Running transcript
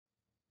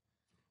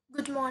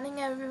Good morning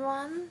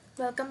everyone.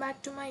 Welcome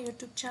back to my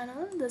YouTube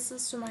channel. This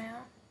is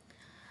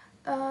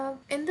Sumaiya.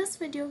 In this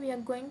video we are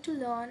going to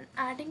learn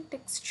adding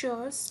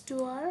textures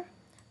to our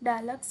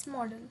DIALux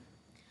model.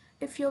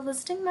 If you're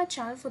visiting my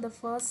channel for the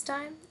first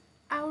time,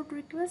 I would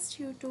request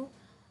you to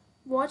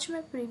watch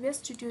my previous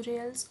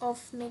tutorials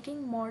of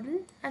making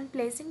model and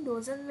placing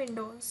doors and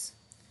windows.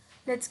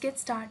 Let's get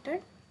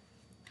started.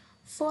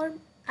 For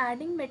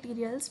adding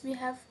materials, we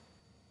have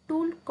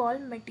tool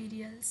called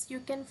materials. You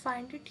can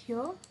find it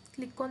here.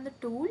 Click on the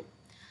tool.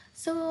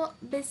 So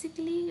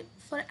basically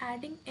for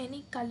adding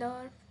any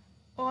color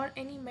or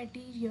any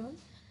material,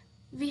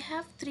 we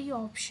have three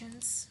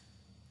options.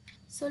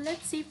 So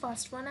let's see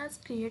first one as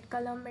create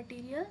color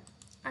material.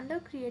 Under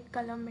create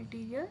color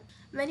material,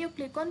 when you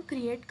click on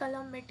create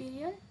color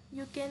material,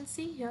 you can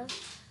see here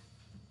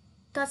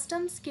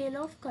custom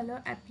scale of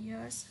color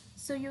appears.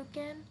 So you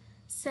can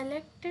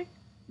select it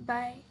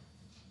by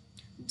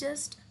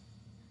just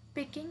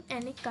picking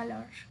any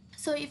color.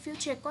 So if you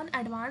check on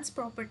advanced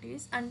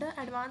properties, under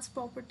advanced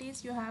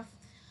properties you have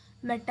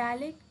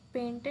metallic,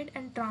 painted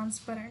and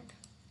transparent.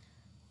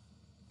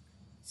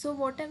 So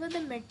whatever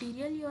the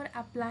material you are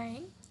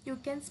applying, you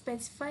can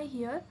specify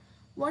here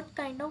what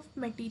kind of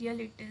material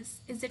it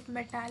is. Is it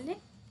metallic,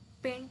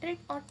 painted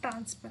or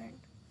transparent?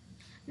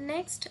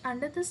 Next,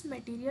 under this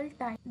material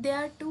type, there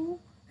are two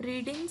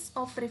readings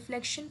of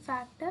reflection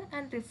factor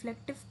and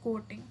reflective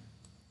coating.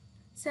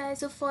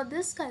 So for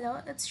this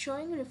color, it's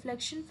showing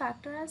reflection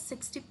factor as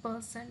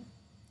 60%.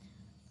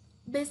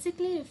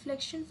 Basically,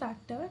 reflection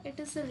factor, it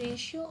is the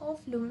ratio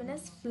of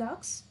luminous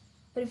flux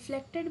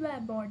reflected by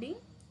a body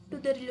to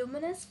the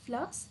luminous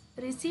flux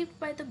received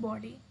by the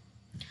body.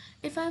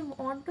 If I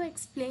want to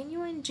explain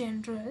you in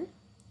general,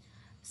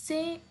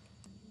 say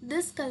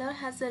this color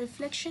has a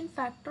reflection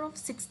factor of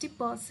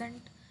 60%,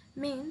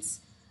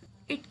 means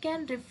it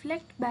can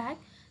reflect back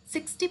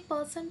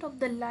 60% of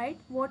the light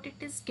what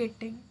it is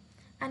getting,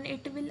 and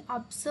it will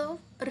absorb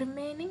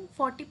remaining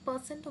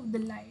 40% of the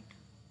light.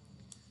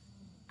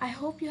 I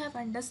hope you have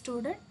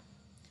understood it.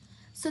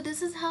 So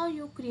this is how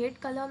you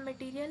create color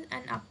material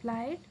and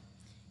apply it.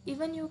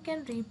 Even you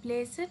can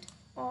replace it,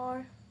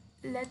 or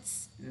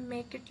let's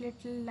make it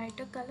little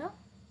lighter color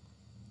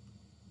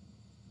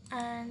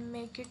and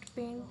make it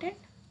painted,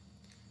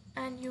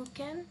 and you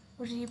can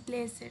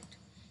replace it.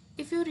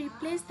 If you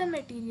replace the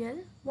material,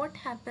 what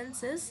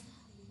happens is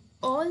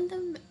all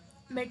the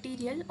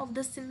material of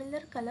the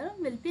similar color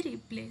will be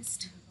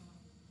replaced.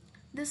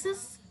 This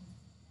is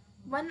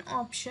one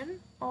option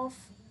of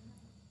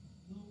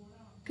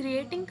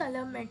creating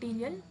color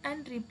material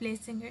and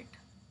replacing it.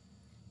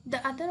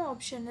 The other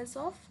option is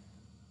of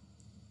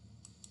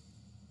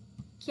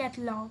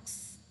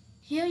catalogs.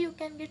 Here you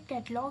can get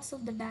catalogs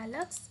of the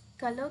DIALux,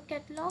 color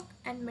catalog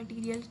and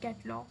material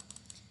catalog.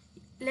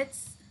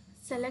 Let's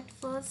select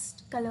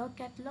first color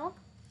catalog.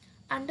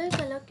 Under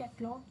color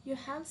catalog, you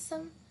have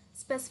some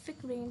specific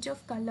range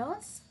of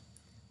colors.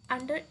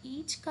 Under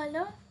each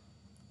color,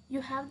 you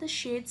have the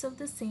shades of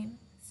the same.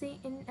 See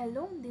in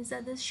yellow, these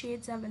are the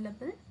shades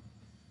available.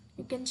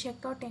 You can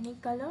check out any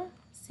color,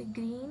 say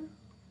green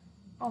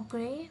or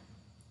gray.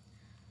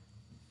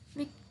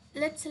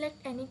 Let's select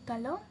any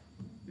color.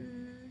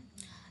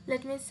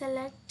 Let me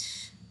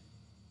select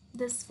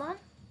this one.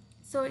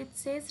 So it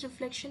says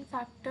reflection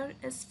factor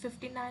is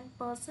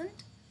 59%.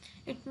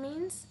 It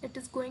means it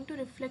is going to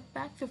reflect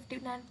back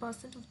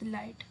 59% of the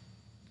light.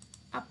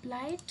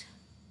 Apply it,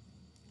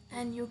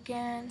 and you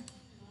can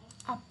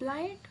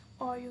apply it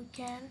or you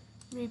can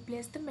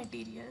replace the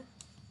material.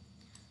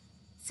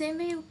 Same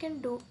way you can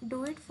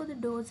do it for the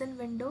doors and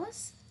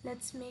windows.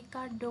 Let's make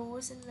our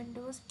doors and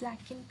windows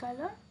black in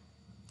color.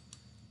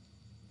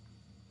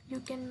 You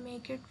can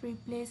make it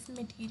replace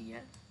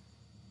material.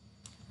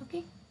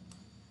 Okay,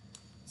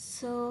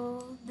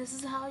 so this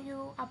is how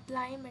you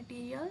apply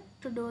material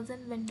to doors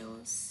and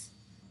windows.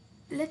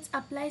 Let's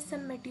apply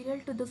some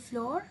material to the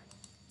floor.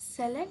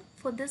 Select.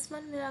 For this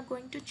one we are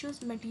going to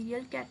choose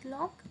material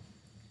catalog.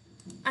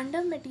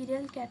 Under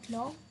material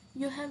catalog,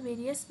 you have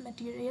various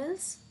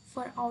materials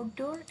for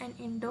outdoor and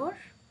indoor.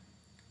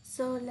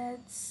 So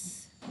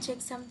let's check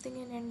something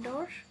in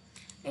indoor.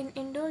 In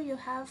indoor you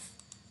have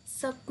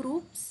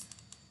subgroups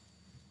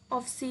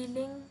of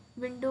ceiling,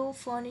 window,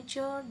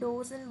 furniture,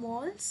 doors and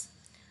walls.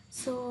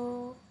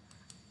 So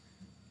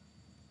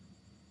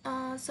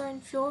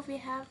in floor we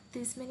have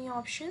these many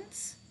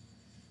options.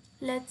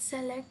 Let's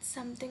select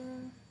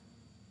something.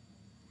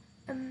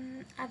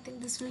 I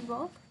think this will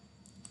work.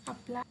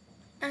 Apply,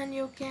 and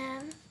you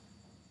can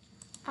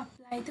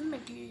apply the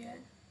material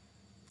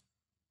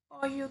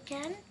or you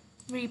can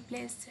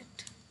replace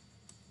it.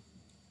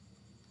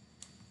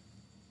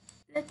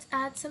 Let's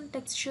add some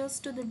textures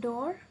to the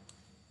door.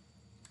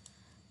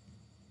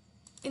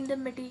 In the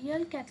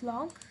material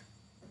catalog,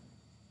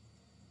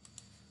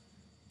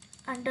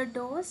 under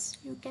doors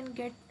you can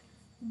get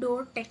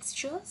door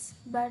textures,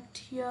 but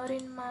here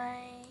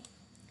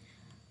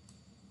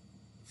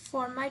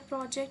for my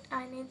project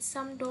I need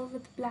some door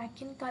with black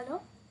in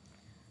color.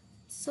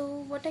 So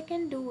what I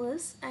can do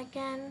is I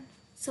can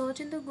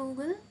search in the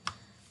Google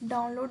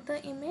download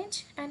the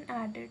image and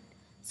add it.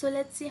 So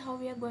let's see how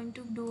we are going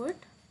to do it.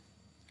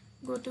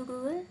 Go to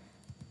Google,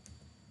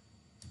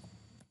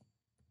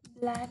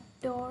 black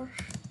door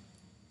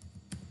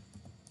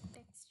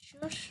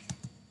texture.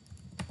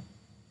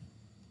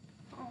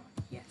 Oh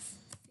yes,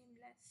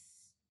 seamless.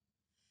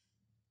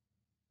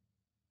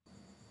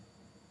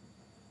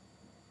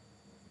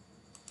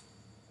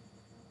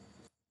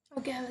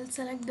 Okay, I will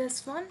select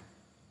this one,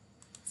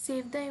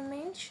 save the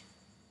image.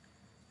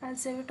 I'll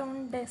save it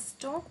on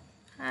desktop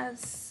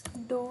as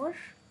door,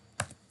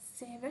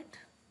 save it.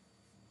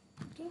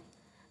 Okay,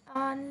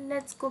 and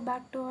let's go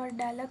back to our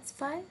DIALux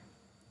file.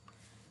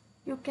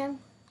 You can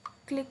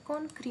click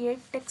on create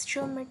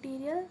texture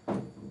material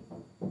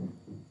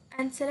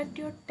and select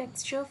your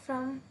texture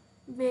from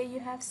where you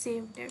have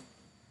saved it.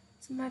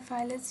 So my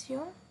file is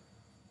here,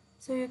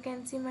 so you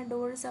can see my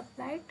door is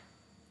applied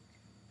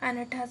and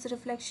it has a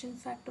reflection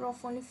factor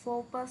of only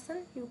 4%.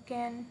 You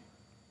can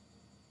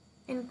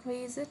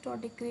increase it or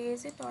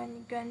decrease it, or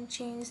you can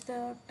change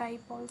the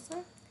type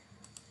also.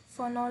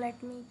 For now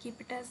let me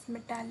keep it as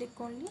metallic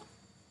only,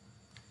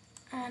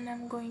 and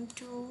I'm going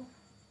to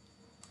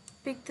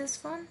pick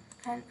this one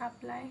and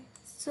apply.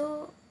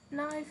 So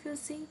now if you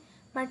see,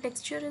 my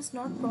texture is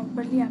not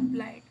properly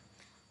applied.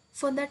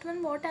 For that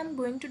one, what I'm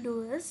going to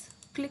do is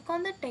click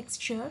on the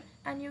texture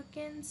and you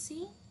can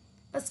see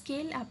a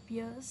scale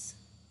appears.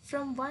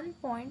 From one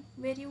point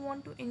where you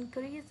want to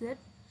increase it,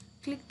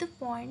 click the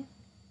point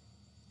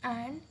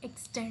and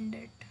extend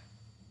it.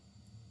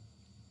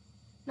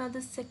 Now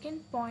the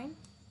second point,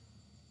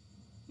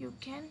 you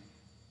can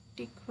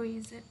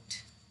decrease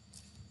it.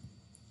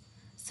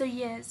 So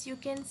yes, you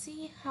can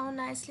see how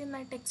nicely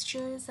my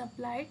texture is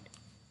applied.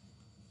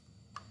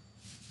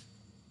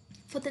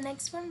 For the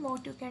next one,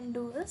 what you can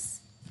do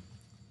is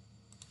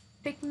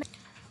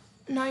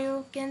now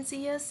you can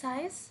see your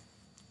size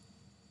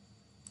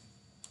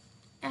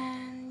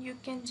and you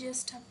can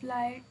just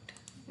apply it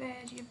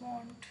where you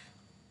want.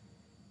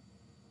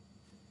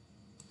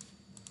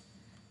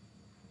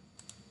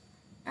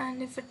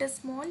 And if it is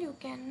small, you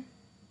can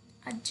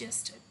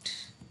adjust it.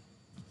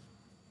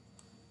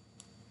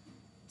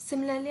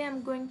 Similarly,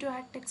 I'm going to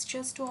add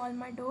textures to all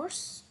my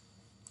doors.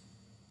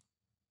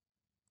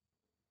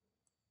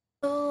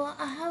 So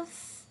I have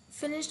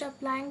finished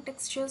applying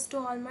textures to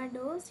all my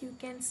doors. You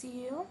can see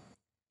here.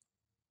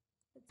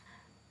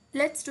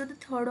 Let's do the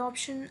third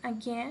option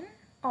again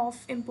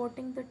of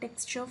importing the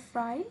texture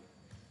file.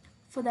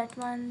 For that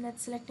one,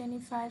 let's select any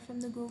file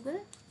from the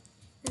Google.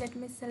 Let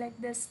me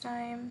select this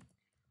time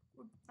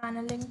wood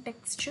paneling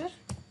texture.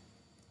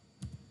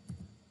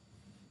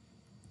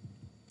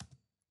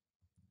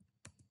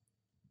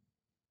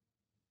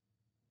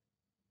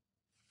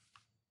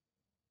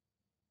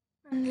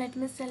 And let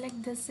me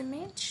select this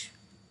image.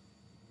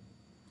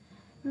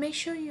 Make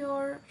sure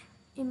your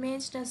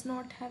image does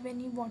not have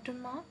any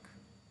watermark.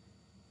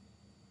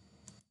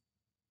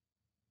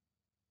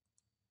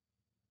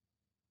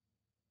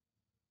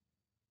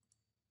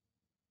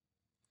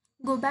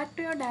 Go back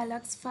to your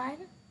DIALux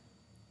file,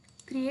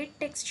 create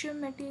texture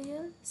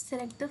material,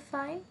 select the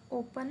file,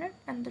 open it,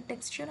 and the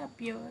texture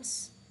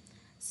appears.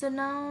 So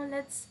now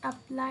let's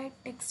apply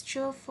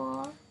texture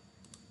for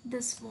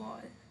this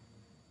wall.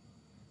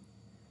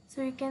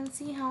 So you can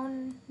see how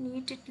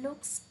neat it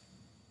looks.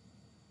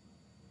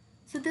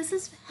 So this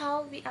is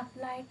how we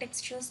apply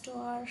textures to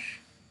our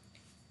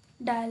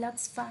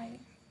DIALux file.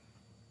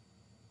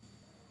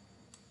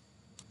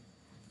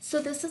 So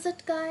this is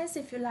it guys.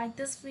 If you like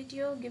this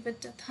video, give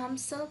it a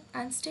thumbs up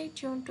and stay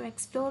tuned to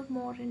explore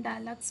more in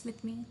DIALux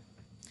with me.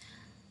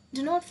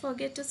 Do not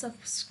forget to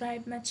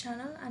subscribe my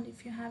channel, and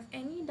if you have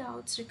any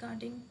doubts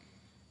regarding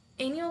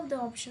any of the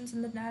options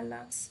in the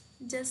DIALux,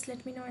 just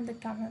let me know in the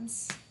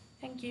comments.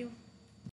 Thank you.